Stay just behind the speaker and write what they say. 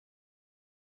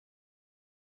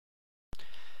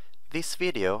This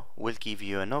video will give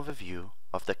you an overview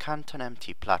of the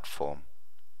KantanMT platform.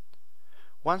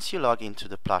 Once you log into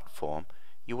the platform,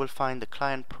 you will find the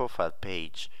client profile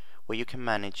page where you can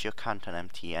manage your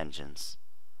KantanMT engines.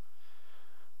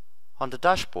 On the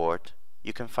dashboard,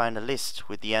 you can find a list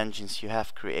with the engines you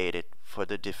have created for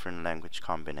the different language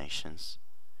combinations.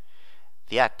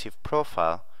 The active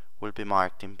profile will be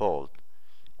marked in bold,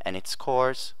 and its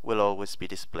scores will always be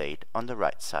displayed on the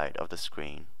right side of the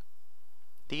screen.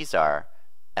 These are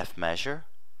F-measure,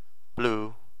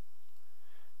 Bleu,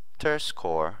 TER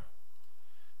Score,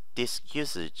 disk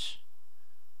usage,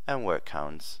 and work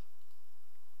counts.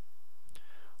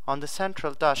 On the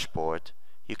central dashboard,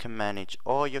 you can manage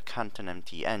all your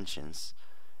KantanMT engines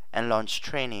and launch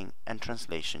training and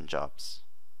translation jobs.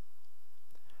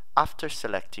 After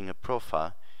selecting a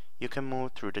profile, you can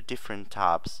move through the different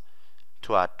tabs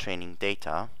to add training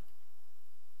data,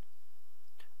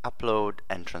 upload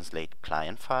and translate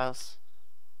client files,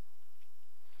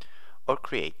 or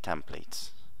create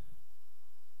templates.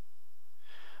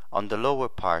 On the lower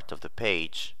part of the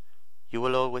page, you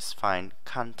will always find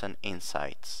Kantan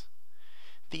Insights.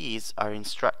 These are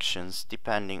instructions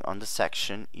depending on the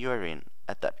section you are in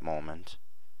at that moment.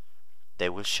 They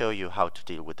will show you how to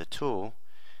deal with the tool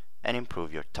and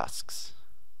improve your tasks.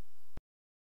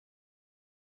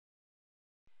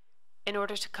 In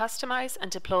order to customize and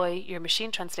deploy your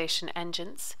machine translation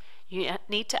engines, you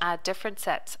need to add different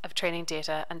sets of training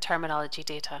data and terminology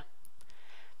data.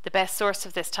 The best source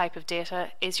of this type of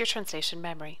data is your translation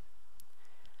memory.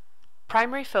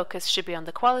 Primary focus should be on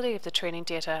the quality of the training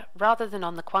data rather than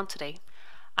on the quantity,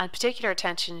 and particular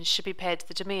attention should be paid to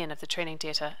the domain of the training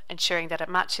data, ensuring that it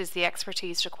matches the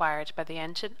expertise required by the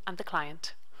engine and the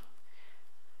client.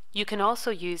 You can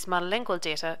also use monolingual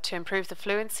data to improve the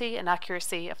fluency and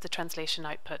accuracy of the translation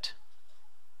output.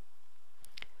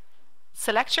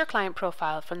 Select your client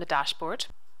profile from the dashboard,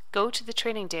 go to the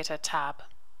Training Data tab.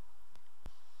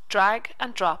 Drag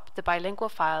and drop the bilingual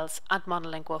files and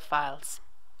monolingual files.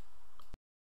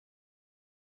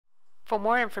 For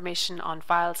more information on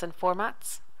files and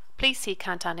formats, please see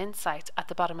Kantan Insights at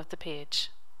the bottom of the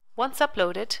page. Once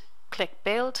uploaded, click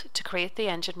Build to create the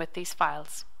engine with these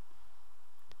files.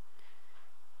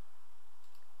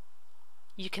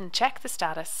 You can check the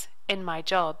status in My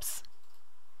Jobs.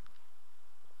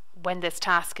 When this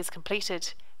task is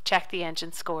completed, check the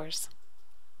engine scores.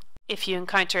 If you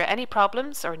encounter any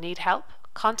problems or need help,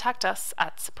 contact us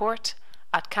at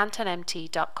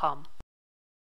support@kantanmt.com.